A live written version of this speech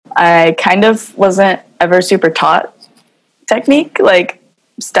I kind of wasn't ever super taught technique, like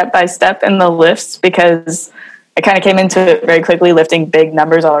step by step in the lifts, because I kind of came into it very quickly lifting big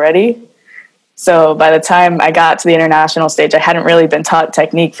numbers already. So by the time I got to the international stage, I hadn't really been taught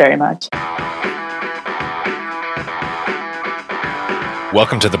technique very much.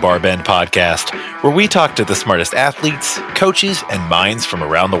 Welcome to the Barbend Podcast, where we talk to the smartest athletes, coaches, and minds from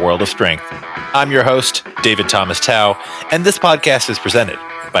around the world of strength. I'm your host, David Thomas Tao, and this podcast is presented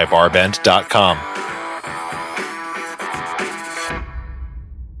by Barbend.com.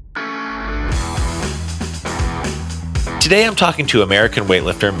 Today I'm talking to American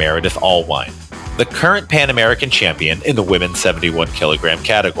weightlifter Meredith Allwine, the current Pan American champion in the women's 71 kilogram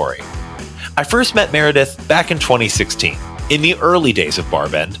category. I first met Meredith back in 2016, in the early days of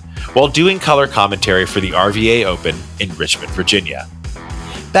Barbend, while doing color commentary for the RVA Open in Richmond, Virginia.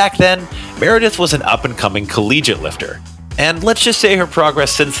 Back then, Meredith was an up-and-coming collegiate lifter, and let's just say her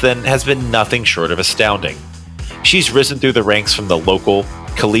progress since then has been nothing short of astounding. She's risen through the ranks from the local,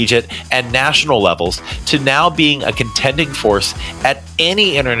 collegiate, and national levels to now being a contending force at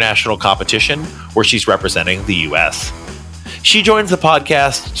any international competition where she's representing the U.S. She joins the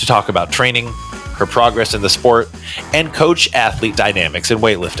podcast to talk about training, her progress in the sport, and coach-athlete dynamics in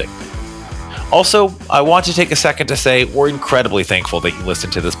weightlifting. Also, I want to take a second to say we're incredibly thankful that you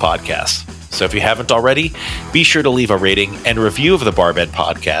listen to this podcast. So if you haven't already, be sure to leave a rating and review of the Barbend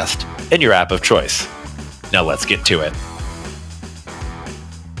Podcast in your app of choice. Now let's get to it.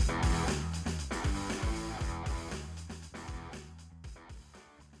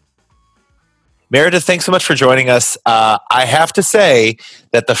 Meredith, thanks so much for joining us. I have to say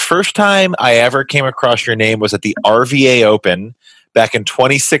that the first time I ever came across your name was at the RVA Open back in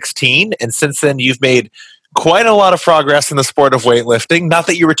 2016. And since then, you've made quite a lot of progress in the sport of weightlifting. Not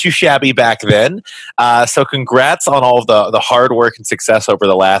that you were too shabby back then. So congrats on all of the hard work and success over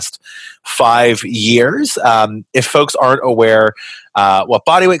the last 5 years. If folks aren't aware, what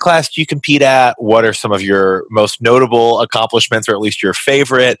bodyweight class do you compete at? What are some of your most notable accomplishments, or at least your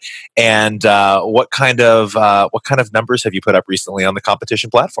favorite? And what kind of numbers have you put up recently on the competition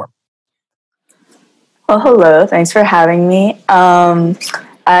platform? Well, hello. Thanks for having me.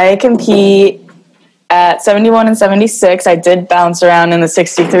 I compete at 71 and 76. I did bounce around in the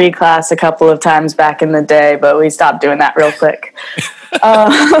 63 class a couple of times back in the day, but we stopped doing that real quick.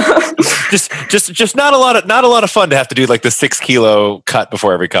 Just not a lot of fun to have to do like the 6 kilo cut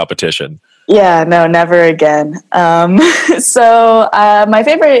before every competition. Yeah, no, never again. So my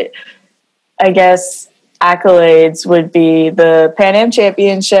favorite, I guess, accolades would be the Pan Am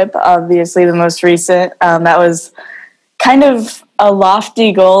Championship, obviously the most recent. That was kind of a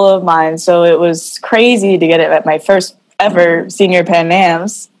lofty goal of mine, so it was crazy to get it at my first ever senior Pan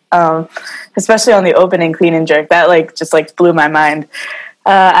Ams, especially on the opening clean and jerk. That just blew my mind.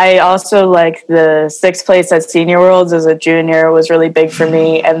 I also like the 6th place at Senior Worlds as a junior was really big for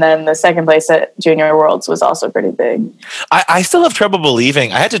me, and then the 2nd place at Junior Worlds was also pretty big. I still have trouble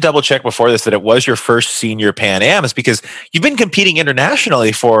believing, I had to double check before this, that it was your first senior Pan Ams, because you've been competing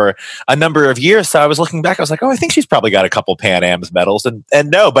internationally for a number of years. So I was looking back, I was like, I think she's probably got a couple Pan Ams medals, and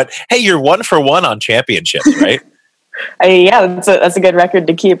no, but hey, you're 1 for 1 on championships, right? Yeah, that's a good record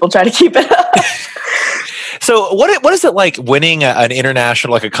to keep. We'll try to keep it up. So what is it like winning an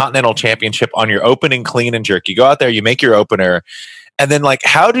international, like a continental championship on your opening clean and jerk? You go out there, you make your opener, and then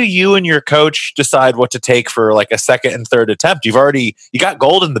how do you and your coach decide what to take for a second and third attempt? You got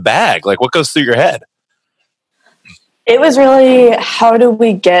gold in the bag. What goes through your head? It was really, how do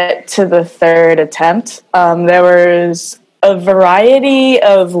we get to the third attempt? There was a variety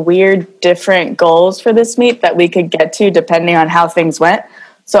of weird, different goals for this meet that we could get to depending on how things went.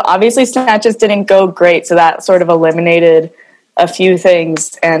 So obviously snatches didn't go great, so that sort of eliminated a few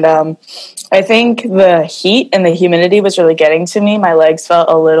things. And I think the heat and the humidity was really getting to me. My legs felt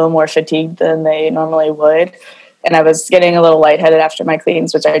a little more fatigued than they normally would. And I was getting a little lightheaded after my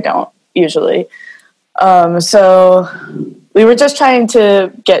cleans, which I don't usually. So we were just trying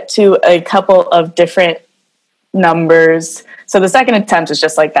to get to a couple of different numbers. So the second attempt was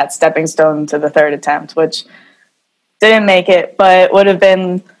just that stepping stone to the third attempt, which didn't make it, but would have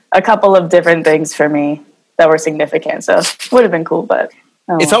been a couple of different things for me that were significant. So it would have been cool, but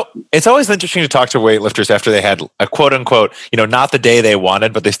it's always interesting to talk to weightlifters after they had a quote unquote, not the day they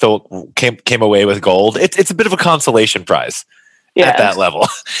wanted, but they still came away with gold. It's a bit of a consolation prize at that level.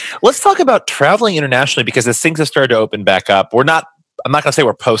 Let's talk about traveling internationally, because as things have started to open back up, I'm not going to say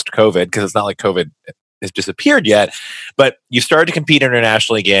we're post-COVID, because it's not like COVID has disappeared yet, but you started to compete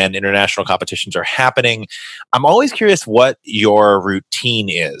internationally again. International competitions are happening. I'm always curious what your routine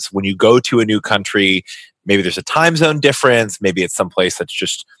is when you go to a new country. Maybe there's a time zone difference. Maybe it's someplace that's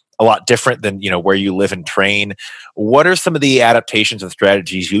just a lot different than, where you live and train. What are some of the adaptations and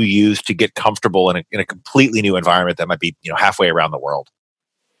strategies you use to get comfortable in a completely new environment that might be, halfway around the world?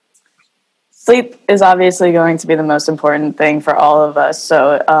 Sleep is obviously going to be the most important thing for all of us.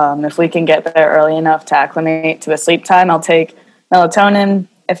 So if we can get there early enough to acclimate to the sleep time, I'll take melatonin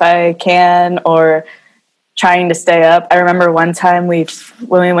if I can, or trying to stay up. I remember one time when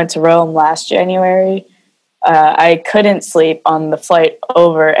we went to Rome last January, I couldn't sleep on the flight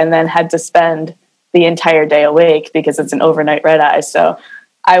over and then had to spend the entire day awake because it's an overnight red eye. So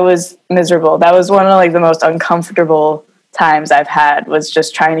I was miserable. That was one of the most uncomfortable times I've had, was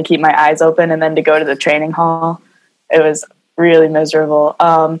just trying to keep my eyes open and then to go to the training hall. It was really miserable.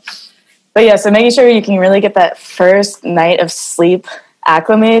 But yeah, so making sure you can really get that first night of sleep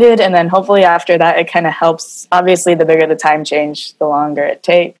acclimated, and then hopefully after that it kind of helps. Obviously the bigger the time change, the longer it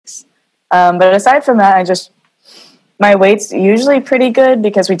takes. But aside from that, my weight's usually pretty good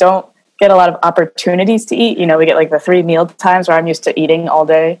because we don't get a lot of opportunities to eat. We get the 3 meal times where I'm used to eating all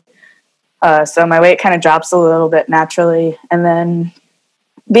day. So my weight kind of drops a little bit naturally. And then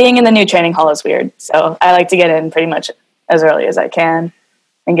being in the new training hall is weird. So I like to get in pretty much as early as I can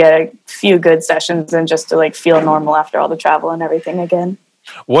and get a few good sessions in just to feel normal after all the travel and everything again.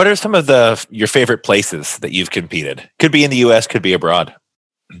 What are some of your favorite places that you've competed? Could be in the US, could be abroad.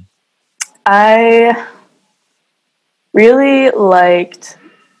 I really liked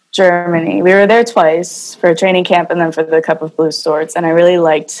Germany. We were there twice for a training camp and then for the Cup of Blue Swords. And I really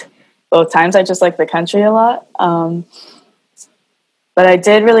liked both times. I just like the country a lot. But I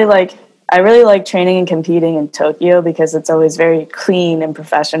really like training and competing in Tokyo because it's always very clean and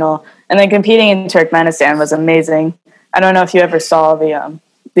professional. And then competing in Turkmenistan was amazing. I don't know if you ever saw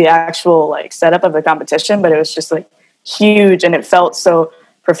the actual setup of the competition, but it was just huge and it felt so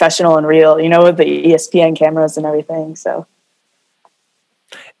professional and real, with the ESPN cameras and everything. So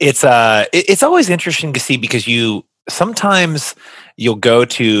it's always interesting to see because sometimes you'll go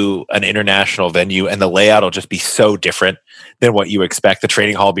to an international venue and the layout will just be so different than what you expect. The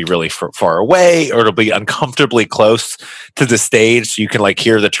training hall will be really far away, or it'll be uncomfortably close to the stage. So you can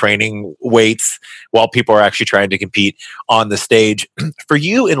hear the training weights while people are actually trying to compete on the stage. For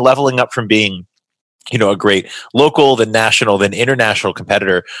you, in leveling up from being, a great local, then national, then international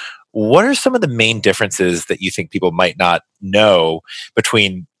competitor, what are some of the main differences that you think people might not know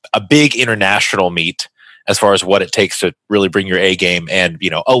between a big international meet, as far as what it takes to really bring your A game, and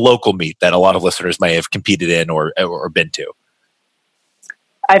a local meet that a lot of listeners may have competed in or been to?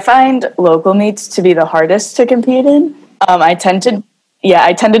 I find local meets to be the hardest to compete in. I tend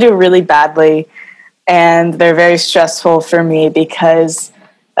to do really badly, and they're very stressful for me because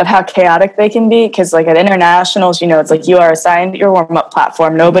of how chaotic they can be. Because at internationals, it's you are assigned your warm-up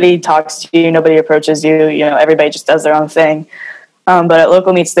platform. Nobody talks to you, nobody approaches you. Everybody just does their own thing. But at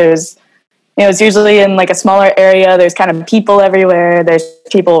local meets, there's it's usually in a smaller area. There's kind of people everywhere. There's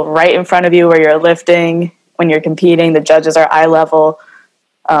people right in front of you where you're lifting. When you're competing, the judges are eye level.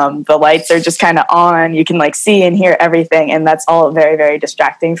 The lights are just kind of on. You can see and hear everything. And that's all very, very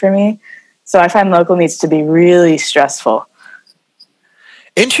distracting for me. So I find local meets to be really stressful.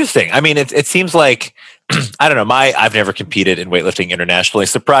 Interesting. I mean, it seems like, I don't know, I've never competed in weightlifting internationally.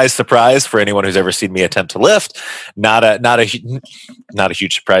 Surprise, surprise for anyone who's ever seen me attempt to lift. Not a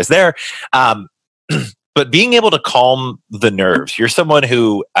huge surprise there. But being able to calm the nerves. You're someone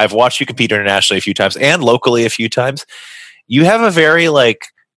who I've watched you compete internationally a few times and locally a few times. You have a very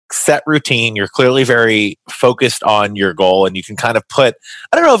set routine. You're clearly very focused on your goal, and you can kind of I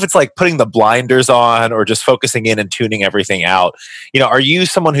don't know if it's putting the blinders on or just focusing in and tuning everything out. Are you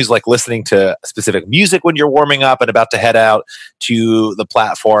someone who's listening to specific music when you're warming up and about to head out to the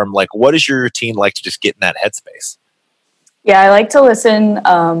platform? What is your routine like to just get in that headspace? Yeah, I like to listen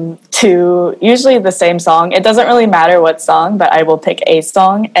to usually the same song. It doesn't really matter what song, but I will pick a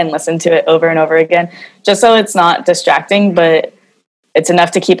song and listen to it over and over again, just so it's not distracting, but it's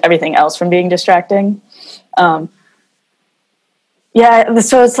enough to keep everything else from being distracting. So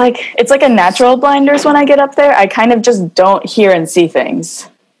it's a natural blinders when I get up there. I kind of just don't hear and see things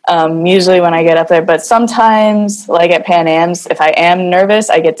usually when I get up there. But sometimes, at Pan Ams, if I am nervous,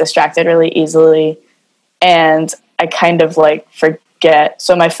 I get distracted really easily, and I kind of forget.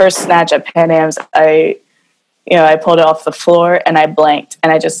 So my first snatch at Pan Ams, I pulled it off the floor and I blanked,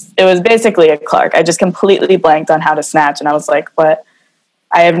 and it was basically a Clark. I just completely blanked on how to snatch, and I was like, what?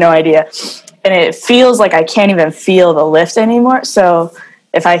 I have no idea. And it feels like I can't even feel the lift anymore. So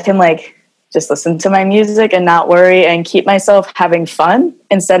if I can just listen to my music and not worry and keep myself having fun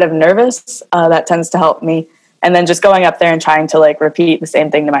instead of nervous, that tends to help me. And then just going up there and trying to repeat the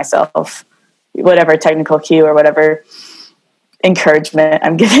same thing to myself, whatever technical cue or whatever encouragement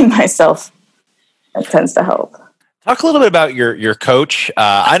I'm giving myself, that tends to help. Talk a little bit about your coach.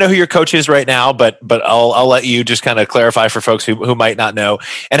 I know who your coach is right now, but I'll let you just kind of clarify for folks who might not know.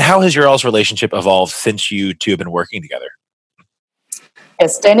 And how has your all's relationship evolved since you two have been working together?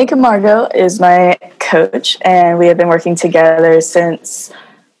 Yes, Danny Camargo is my coach, and we have been working together since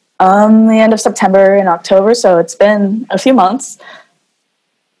the end of September and October, so it's been a few months.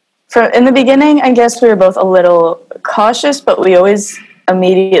 In the beginning, I guess we were both a little cautious, but we always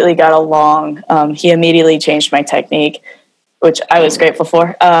immediately got along. He immediately changed my technique, which I was grateful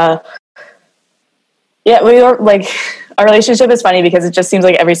for. Yeah, we are like, our relationship is funny because it just seems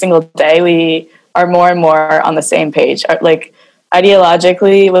like every single day we are more and more on the same page. Like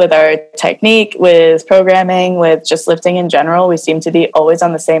ideologically, with our technique, with programming, with just lifting in general, we seem to be always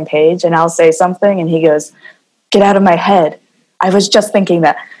on the same page. And I'll say something and he goes, "Get out of my head. I was just thinking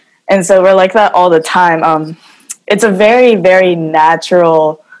that." And so we're like that all the time. It's a very, very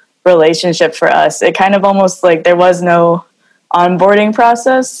natural relationship for us. It kind of almost like there was no onboarding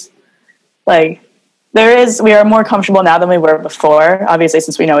process. Like we are more comfortable now than we were before, obviously,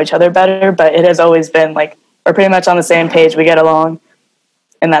 since we know each other better, but it has always been like, we're pretty much on the same page. We get along,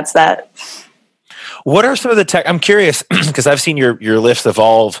 and that's that. What are some of the tech? I'm curious because I've seen your lifts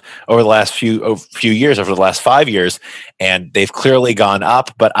evolve over the last few years, over the last 5 years, and they've clearly gone up.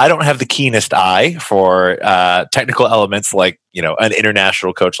 But I don't have the keenest eye for technical elements like an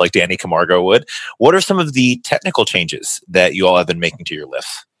international coach like Danny Camargo would. What are some of the technical changes that you all have been making to your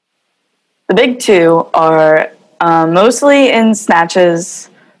lifts? The big two are mostly in snatches.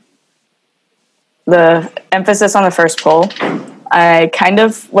 The emphasis on the first pull. I kind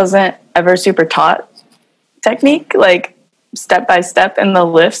of wasn't ever super taught technique, like step by step in the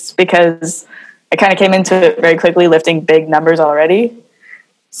lifts, because I kind of came into it very quickly lifting big numbers already.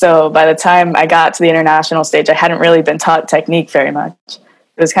 So by the time I got to the international stage, I hadn't really been taught technique very much.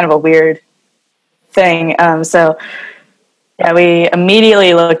 It was kind of a weird thing. So yeah, we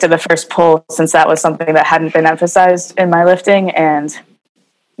immediately looked at the first pull since that was something that hadn't been emphasized in my lifting, and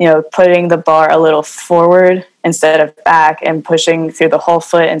putting the bar a little forward instead of back and pushing through the whole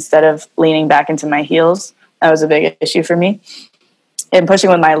foot instead of leaning back into my heels. That was a big issue for me. And pushing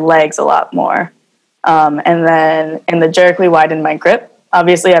with my legs a lot more. And then in the jerk, we widened my grip.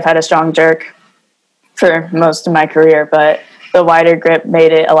 Obviously, I've had a strong jerk for most of my career, but the wider grip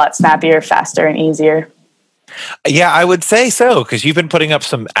made it a lot snappier, faster, and easier. Yeah, I would say so, because you've been putting up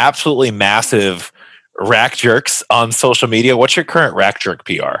some absolutely massive rack jerks on social media. What's your current rack jerk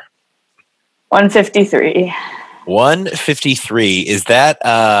PR? 153. 153. Is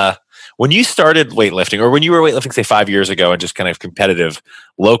that when you started weightlifting, or when you were weightlifting, say 5 years ago, and just kind of competitive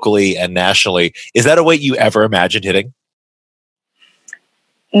locally and nationally, is that a weight you ever imagined hitting?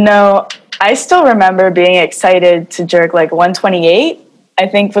 No, I still remember being excited to jerk like 128. I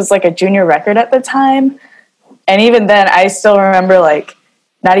think was like a junior record at the time. And even then, I still remember like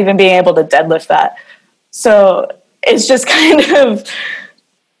not even being able to deadlift that. So it's just kind of,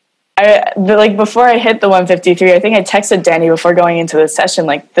 before I hit the 153, I think I texted Danny before going into the session,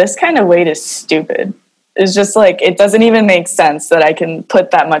 like, this kind of weight is stupid. It's just like, it doesn't even make sense that I can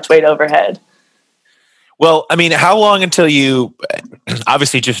put that much weight overhead. Well, I mean, how long until you,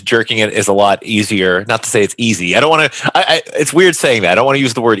 obviously just jerking it is a lot easier. Not to say it's easy. I don't want to, it's weird saying that. I don't want to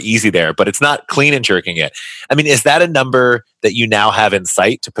use the word easy there, but it's not clean and jerking it. I mean, is that a number that you now have in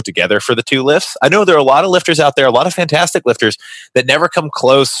sight to put together for the two lifts? I know there are a lot of lifters out there, a lot of fantastic lifters that never come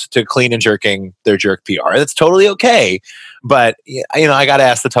close to clean and jerking their jerk PR. That's totally okay. But, I got to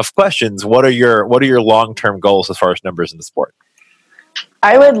ask the tough questions. What are your long-term goals as far as numbers in the sport?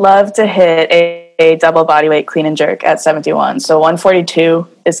 I would love to hit a double bodyweight clean and jerk at 71. So 142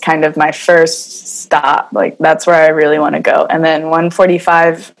 is kind of my first stop. Like, that's where I really want to go. And then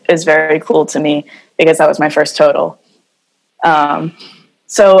 145 is very cool to me because that was my first total.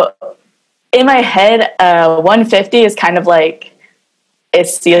 So in my head, 150 is kind of like a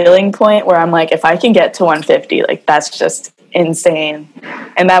ceiling point where I'm like, if I can get to 150, like, that's just insane.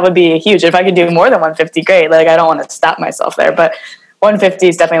 And that would be huge. If I could do more than 150, great. Like, I don't want to stop myself there, but 150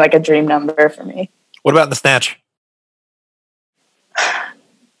 is definitely like a dream number for me. What about the snatch?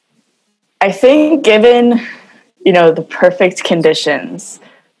 I think given, the perfect conditions,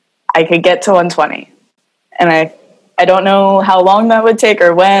 I could get to 120. And I don't know how long that would take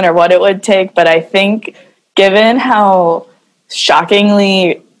or when or what it would take, but I think given how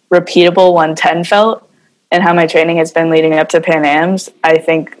shockingly repeatable 110 felt and how my training has been leading up to Pan Ams, I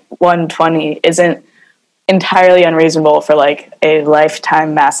think 120 isn't entirely unreasonable for like a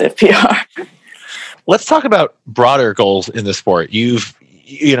lifetime massive PR. Let's talk about broader goals in the sport. You've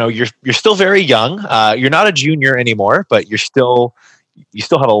you're still very young. You're not a junior anymore, but you still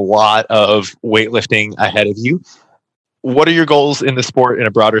have a lot of weightlifting ahead of you. What are your goals in the sport in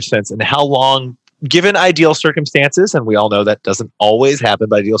a broader sense, and how long, given ideal circumstances, and we all know that doesn't always happen,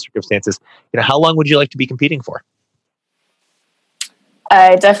 but ideal circumstances, how long would you like to be competing for?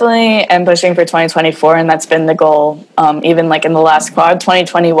 I definitely am pushing for 2024, and that's been the goal. Even like in the last quad,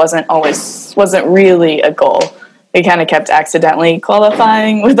 2020 wasn't really a goal. We kind of kept accidentally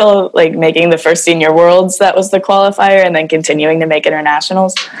qualifying with making the first senior worlds. That was the qualifier, and then continuing to make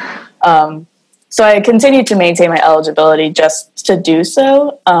internationals. So I continue to maintain my eligibility just to do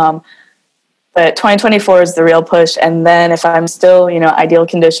so. But 2024 is the real push. And then if I'm still, ideal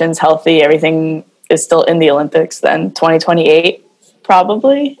conditions, healthy, everything is still in the Olympics, then 2028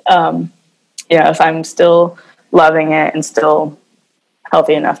 probably. If I'm still loving it and still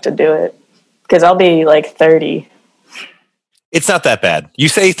healthy enough to do it, because I'll be like 30. It's not that bad. You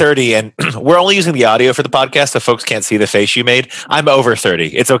say 30, and we're only using the audio for the podcast, so folks can't see the face you made. I'm over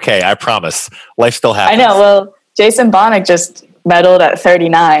 30. It's okay. I promise. Life still happens. I know. Well, Jason Bonnick just medaled at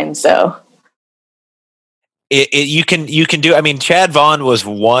 39, so you can do. I mean, Chad Vaughn was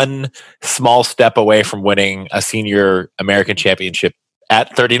one small step away from winning a senior American championship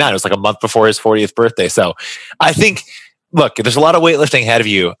at 39. It was like a month before his 40th birthday. So I think, look, there's a lot of weightlifting ahead of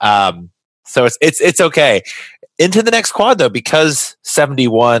you. So it's okay. Into the next quad, though, because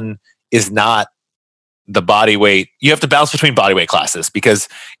 71 is not the body weight, you have to bounce between body weight classes because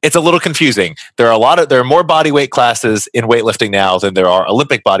it's a little confusing. There are more body weight classes in weightlifting now than there are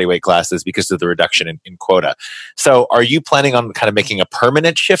Olympic body weight classes because of the reduction in quota. So are you planning on kind of making a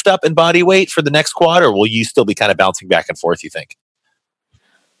permanent shift up in body weight for the next quad, or will you still be kind of bouncing back and forth, you think?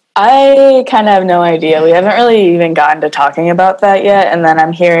 I kind of have no idea. We haven't really even gotten to talking about that yet. And then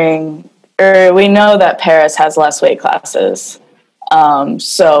I'm hearing, we know that Paris has less weight classes.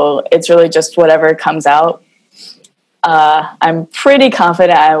 So it's really just whatever comes out. I'm pretty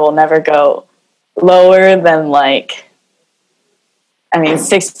confident I will never go lower than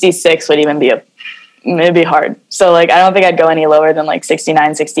 66 would even it'd be hard. So I don't think I'd go any lower than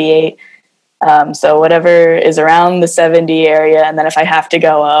 69, 68. So whatever is around the 70 area. And then if I have to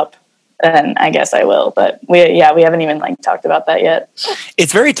go up, then I guess I will. But we haven't even talked about that yet.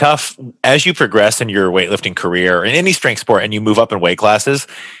 It's very tough as you progress in your weightlifting career in any strength sport and you move up in weight classes.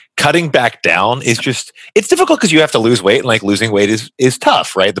 Cutting back down is it's difficult because you have to lose weight, and losing weight is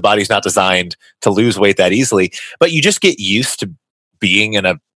tough, right? The body's not designed to lose weight that easily, but you just get used to being in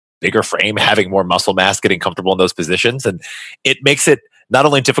a bigger frame, having more muscle mass, getting comfortable in those positions. And it makes it not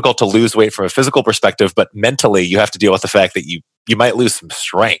only difficult to lose weight from a physical perspective, but mentally you have to deal with the fact that you might lose some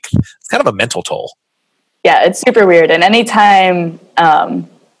strength. It's kind of a mental toll. Yeah, it's super weird. And anytime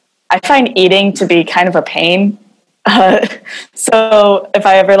I find eating to be kind of a pain. So if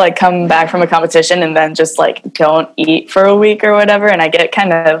I ever come back from a competition and then just don't eat for a week or whatever, and I get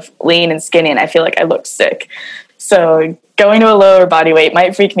kind of lean and skinny and I feel like I look sick. So going to a lower body weight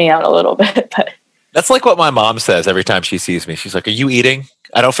might freak me out a little bit, but that's like what my mom says every time she sees me. She's like, "Are you eating?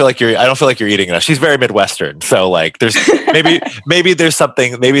 I don't feel like you're eating enough." She's very Midwestern, so there's maybe there's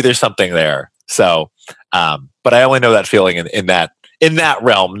something there. So, but I only know that feeling in that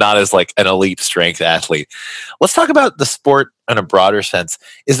realm, not as an elite strength athlete. Let's talk about the sport in a broader sense.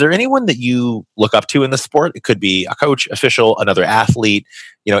 Is there anyone that you look up to in the sport? It could be a coach, official, another athlete.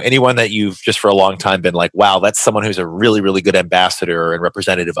 Anyone that you've just for a long time been like, wow, that's someone who's a really, really good ambassador and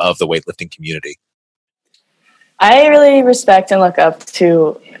representative of the weightlifting community. I really respect and look up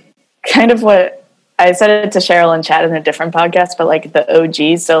to kind of what I said it to Cheryl and Chad in a different podcast, but the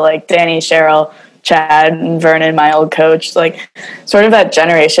OGs. So Danny, Cheryl, Chad, and Vernon, my old coach, sort of that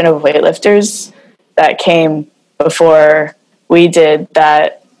generation of weightlifters that came before we did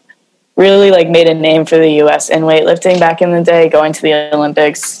that really like made a name for the U.S. in weightlifting back in the day, going to the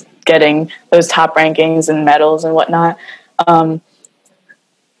Olympics, getting those top rankings and medals and whatnot.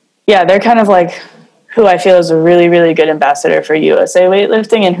 Yeah, they're kind of like who I feel is a really, really good ambassador for USA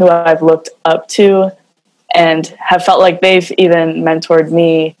weightlifting and who I've looked up to and have felt like they've even mentored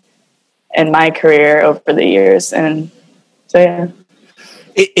me in my career over the years. And so, yeah.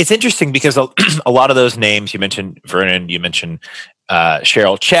 It's interesting because a lot of those names, you mentioned Vernon, you mentioned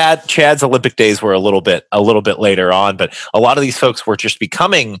Cheryl, Chad's Olympic days were a little bit later on, but a lot of these folks were just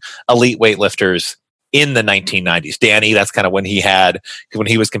becoming elite weightlifters in the 1990s. Danny, that's kind of when he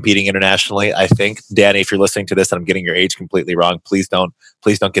was competing internationally. I think, Danny, if you're listening to this and I'm getting your age completely wrong, please don't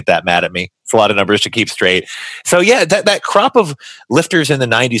get that mad at me. It's a lot of numbers to keep straight. So yeah, that crop of lifters in the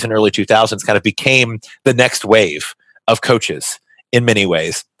 90s and early 2000s kind of became the next wave of coaches in many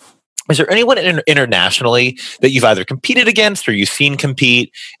ways. Is there anyone internationally that you've either competed against or you've seen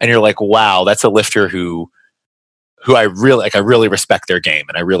compete, and you're like, wow, that's a lifter who I really like. I really respect their game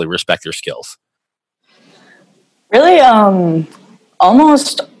and I really respect their skills. Really,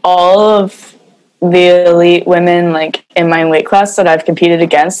 almost all of the elite women, like in my weight class that I've competed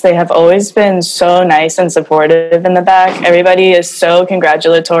against, they have always been so nice and supportive in the back. Everybody is so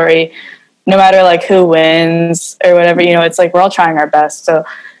congratulatory, no matter like who wins or whatever. You know, it's like we're all trying our best. So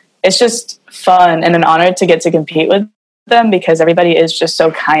it's just fun and an honor to get to compete with them because everybody is just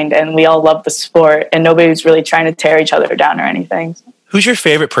so kind and we all love the sport and nobody's really trying to tear each other down or anything. Who's your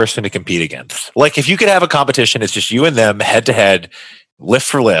favorite person to compete against? Like if you could have a competition, it's just you and them head to head, lift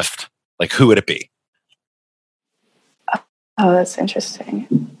for lift, like who would it be? Oh, that's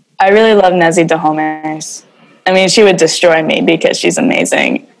interesting. I really love Nezzy Dahomes. I mean, she would destroy me because she's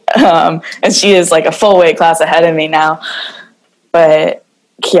amazing. And she is like a full weight class ahead of me now. But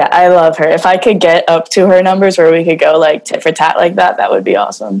yeah, I love her. If I could get up to her numbers where we could go like tit for tat like that, that would be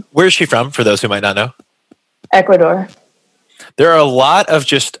awesome. Where is she from, for those who might not know? Ecuador. There are a lot of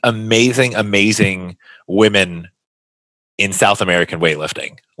just amazing, amazing women in South American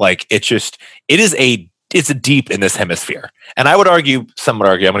weightlifting. Like it's deep in this hemisphere. And I would argue, some would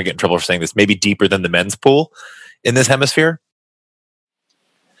argue, I'm going to get in trouble for saying this, maybe deeper than the men's pool in this hemisphere.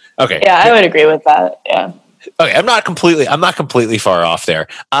 Okay. Yeah, I would agree with that. Yeah. Okay, I'm not completely far off there.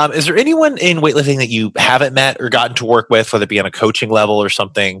 Is there anyone in weightlifting that you haven't met or gotten to work with, whether it be on a coaching level or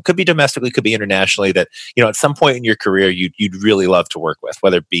something? Could be domestically, could be internationally. That at some point in your career you'd really love to work with,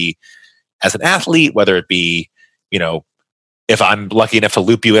 whether it be as an athlete, whether it be if I'm lucky enough to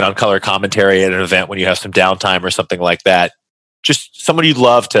loop you in on color commentary at an event when you have some downtime or something like that. Just someone you'd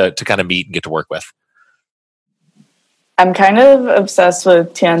love to kind of meet and get to work with. I'm kind of obsessed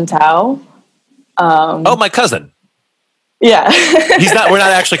with Tian Tao. My cousin. Yeah. We're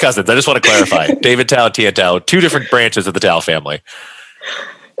not actually cousins. I just want to clarify. David Tao and Tian Tao, two different branches of the Tao family.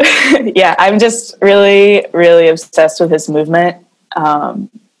 Yeah, I'm just really, really obsessed with his movement. And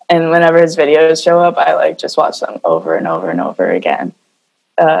whenever his videos show up, I just watch them over and over and over again.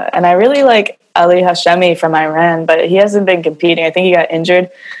 And I really like Ali Hashemi from Iran, but he hasn't been competing. I think he got injured.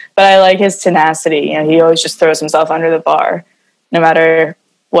 But I like his tenacity. He always just throws himself under the bar, no matter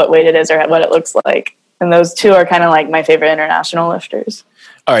what weight it is or what it looks like. And those two are kind of like my favorite international lifters.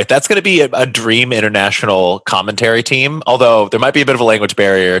 All right, that's going to be a dream international commentary team. Although there might be a bit of a language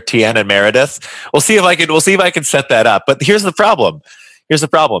barrier. Tien and Meredith. We'll see if I can set that up. But here's the problem.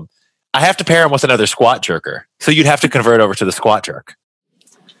 I have to pair him with another squat jerker, so you'd have to convert over to the squat jerk.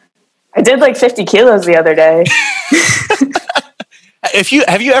 I did 50 kilos the other day. Have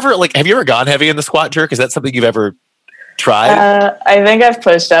you ever gone heavy in the squat jerk? Is that something you've ever tried? I think I've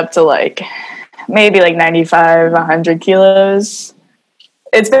pushed up to maybe 95, 100 kilos.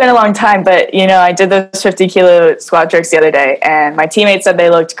 It's been a long time, but I did those 50 kilo squat jerks the other day and my teammates said they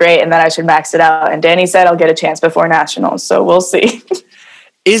looked great and that I should max it out. And Danny said I'll get a chance before nationals. So we'll see.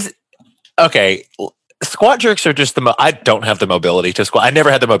 Okay. Squat jerks are just I don't have the mobility to squat. I never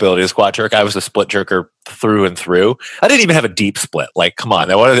had the mobility to squat jerk. I was a split jerker through and through. I didn't even have a deep split. Come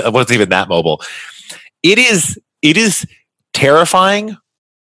on. I wasn't even that mobile. It is terrifying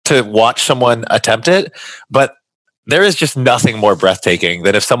to watch someone attempt it, but there is just nothing more breathtaking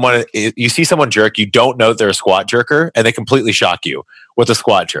than if you see someone jerk, you don't know they're a squat jerker, and they completely shock you with a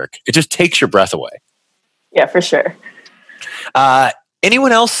squat jerk. It just takes your breath away. Yeah, for sure.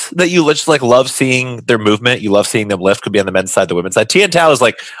 Anyone else that you just love seeing their movement? You love seeing them lift? Could be on the men's side, the women's side. Tian Tao is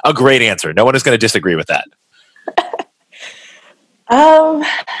a great answer. No one is going to disagree with that. I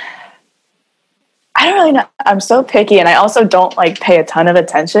don't really know. I'm so picky, and I also don't pay a ton of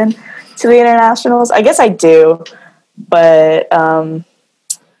attention to the internationals. I guess I do, but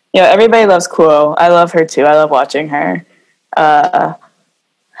everybody loves Kuo. I love her too. I love watching her. I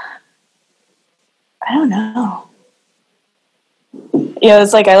don't know.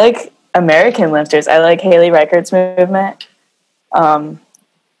 It's I like American lifters. I like Haley Reichert's movement. I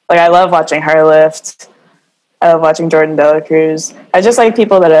love watching her lift. I love watching Jordan Dela Cruz. I just like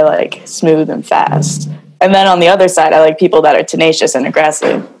people that are smooth and fast. And then on the other side, I like people that are tenacious and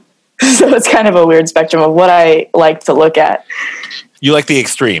aggressive. So it's kind of a weird spectrum of what I like to look at. You like the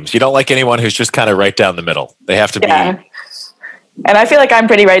extremes. You don't like anyone who's just kind of right down the middle. They have to be. And I feel like I'm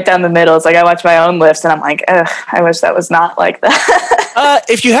pretty right down the middle. It's I watch my own lifts and I'm ugh, I wish that was not like that.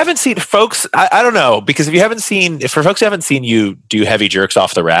 If you haven't seen folks, I don't know, because for folks who haven't seen you do heavy jerks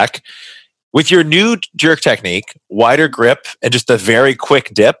off the rack, with your new jerk technique, wider grip, and just a very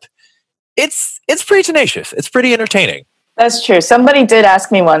quick dip, it's pretty tenacious. It's pretty entertaining. That's true. Somebody did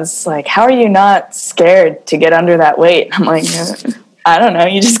ask me once, how are you not scared to get under that weight? I'm I don't know.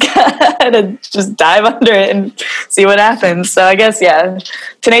 You just gotta just dive under it and see what happens. So I guess, yeah,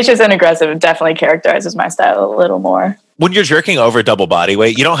 tenacious and aggressive definitely characterizes my style a little more. When you're jerking over double body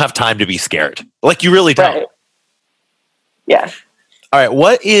weight, you don't have time to be scared. Like, you really don't. Right. Yeah. All right.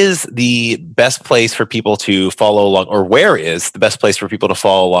 What is the best place for people to follow along, or where is the best place for people to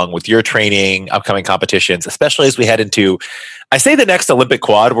follow along with your training, upcoming competitions, especially as we head into, I say, the next Olympic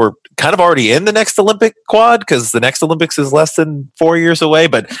quad? We're kind of already in the next Olympic quad because the next Olympics is less than 4 years away.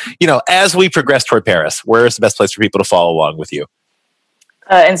 But, as we progress toward Paris, where is the best place for people to follow along with you?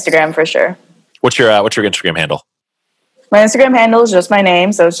 Instagram for sure. What's your Instagram handle? My Instagram handle is just my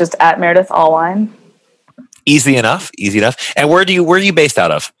name. So it's just at Meredith Allwine. Easy enough. And where are you based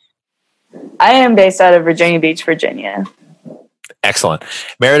out of? I am based out of Virginia Beach, Virginia. Excellent.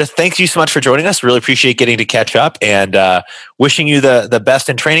 Meredith, thank you so much for joining us. Really appreciate getting to catch up, and wishing you the best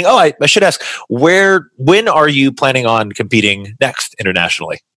in training. Oh, I should ask, when are you planning on competing next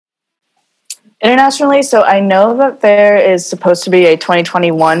internationally? Internationally, so I know that there is supposed to be a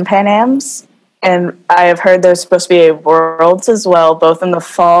 2021 Pan Ams, and I have heard there's supposed to be a Worlds as well, both in the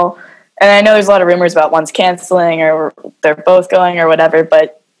fall. And I know there's a lot of rumors about one's canceling or they're both going or whatever,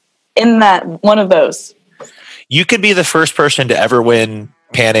 but in that one of those, you could be the first person to ever win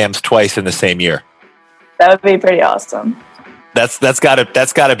Pan Ams twice in the same year. That would be pretty awesome. That's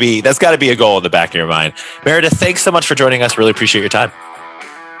gotta be a goal in the back of your mind. Meredith, thanks so much for joining us. Really appreciate your time.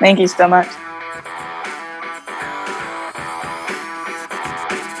 Thank you so much.